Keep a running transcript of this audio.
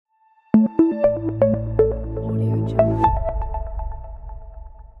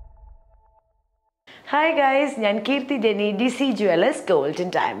Hi guys, I am Kirti Denny, DC Jewelers Gold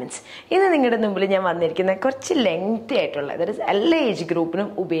and Diamonds. This is a lengthy that is all age group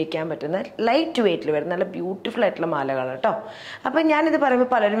lightweight beautiful mala. So I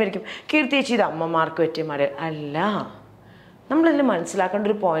Kirti is a market. നമ്മൾ ഇതിൽ മനസ്സിലാക്കേണ്ട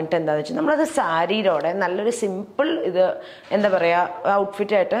ഒരു point എന്താണെന്ന് വെച്ചാൽ നമ്മൾ അത് സാരിയോടെ നല്ലൊരു simple ഇത് എന്താ പറയാ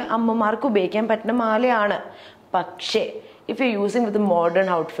ഔട്ട്ഫിറ്റ് ആയിട്ട് അമ്മമാർക്ക് ഉപയോഗിക്കാൻ പറ്റുന്ന മാലയാണ് പക്ഷേ if you're using with a modern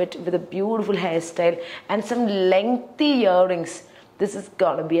outfit with a beautiful hairstyle and some lengthy earrings this is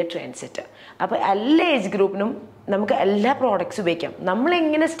going to be a trendsetter അപ്പോൾ എല്ലാ ഏജ് ഗ്രൂപ്പിനും നമുക്ക് എല്ലാ പ്രോഡക്റ്റ്സ് ഉപയോഗിക്കാം നമ്മൾ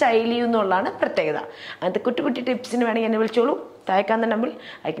എങ്ങനെ സ്റ്റൈൽ ചെയ്യുന്നുള്ളതാണ് പ്രത്യേകത അങ്ങനത്തെ കുട്ടി കുട്ടി ടിപ്സിന് വേണമെങ്കിൽ എന്നെ വിളിച്ചോളൂ താഴേക്കാന്ന നമ്പറിൽ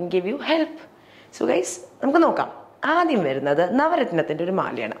I can give you help so guys നമുക്ക് നോക്കാം ആദ്യം വരുന്നത് നവരത്നത്തിന്റെ ഒരു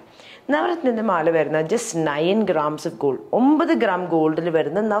മാലയാണ് നവരത്നത്തിന്റെ മാല വരുന്നത് just 9 grams of gold 9 gram ഗോൾഡിൽ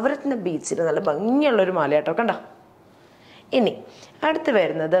വരുന്ന നവരത്ന ബീഡ്സിൽ നല്ല ഭംഗിയുള്ള ഒരു മാലയാട്ടോ കണ്ടോ ഇനി അടുത്ത്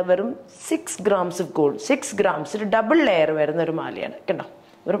വരുന്നത് വെറും 6 grams of gold 6 grams ഒരു ഡബിൾ ലെയർ വരുന്ന ഒരു മാലയാണ് കണ്ടോ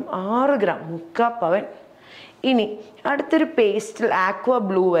വെറും 6 gram മുക്കാ പവൻ ഇനി അടുത്തൊരു പേസ്റ്റൽ ആക്വ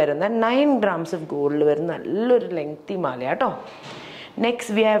ബ്ലൂ വരുന്ന 9 grams of gold വരുന്ന നല്ലൊരു lengthy മാലയാട്ടോ Next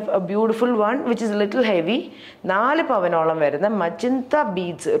we have a beautiful one which is a little heavy 4 പവനോളം വരുന്ന മജന്ത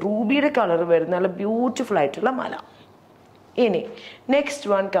beads ruby color വരുന്ന നല്ല beautiful ആയിട്ടുള്ള മാല ഇനി next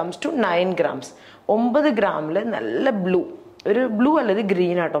one comes to 9 grams 9 ഗ്രാമിൽ നല്ല ബ്ലൂ ഒരു ബ്ലൂ അല്ലത്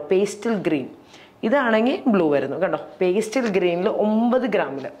ഗ്രീൻ ആട്ടോ പേസ്റ്റൽ ഗ്രീൻ ഇതാണെങ്കിൽ ബ്ലൂ വരുന്നു കണ്ടോ pastel ഗ്രീനിൽ 9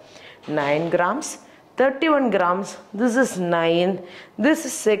 ഗ്രാമിൽ 9 grams 31 grams this is 9 this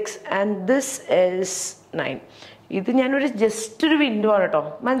is 6 and this is 9 ഇത് ഞാനൊരു ജസ്റ്റ് ഒരു വിൻഡോ ആണ് കേട്ടോ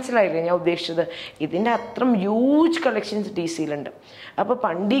മനസ്സിലായില്ലേ ഞാൻ ഉദ്ദേശിച്ചത് ഇതിൻ്റെ അത്ര ഹ്യൂജ് കളക്ഷൻസ് ഡി സിയിലുണ്ട് അപ്പോൾ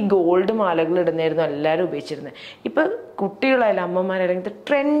പണ്ട് ഈ ഗോൾഡ് മാലകൾ ഇടുന്നായിരുന്നു എല്ലാവരും ഉപയോഗിച്ചിരുന്നത് ഇപ്പോൾ കുട്ടികളായാലും അമ്മമാരായാലും ഇത്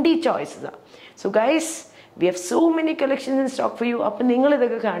trendy ചോയ്സസാണ് so guys we have so many collections in stock for you അപ്പോൾ നിങ്ങൾ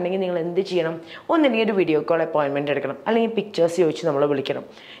ഇതൊക്കെ കാണണമെങ്കിൽ നിങ്ങൾ എന്ത് ചെയ്യണം ഒന്നെങ്കിൽ ഒരു വീഡിയോ കോൾ അപ്പോയിൻമെൻറ്റ് എടുക്കണം അല്ലെങ്കിൽ പിക്ചേഴ്സ് ചോദിച്ച് നമ്മളെ വിളിക്കണം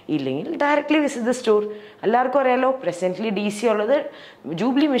ഇല്ലെങ്കിൽ ഡയറക്റ്റ്ലി വിസിറ്റ് ദ സ്റ്റോർ എല്ലാവർക്കും അറിയാലോ പ്രസൻ്റ്ലി ഡി സി ഉള്ളത്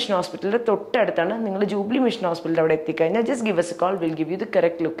ജൂബിലി മിഷൻ ഹോസ്പിറ്റലിൻ്റെ തൊട്ടടുത്താണ് നിങ്ങൾ ജൂബിലി മിഷൻ ഹോസ്പിറ്റലിൽ അവിടെ എത്തിക്കഴിഞ്ഞാൽ just give us a call we'll give you the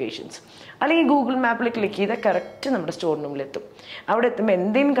correct locations അല്ലെങ്കിൽ ഗൂഗിൾ മാപ്പിൽ ക്ലിക്ക് ചെയ്താൽ കറക്റ്റ് നമ്മുടെ സ്റ്റോർ റൂമിലെത്തും അവിടെ എത്തുമ്പോൾ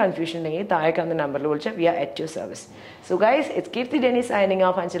എന്തെങ്കിലും കൺഫ്യൂഷൻ ഉണ്ടെങ്കിൽ താഴെ കാണുന്ന നമ്പറിൽ വിളിച്ചാൽ we are at your service so guys it's Kirti Denny signing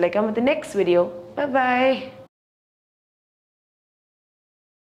off until I come with the next video bye bye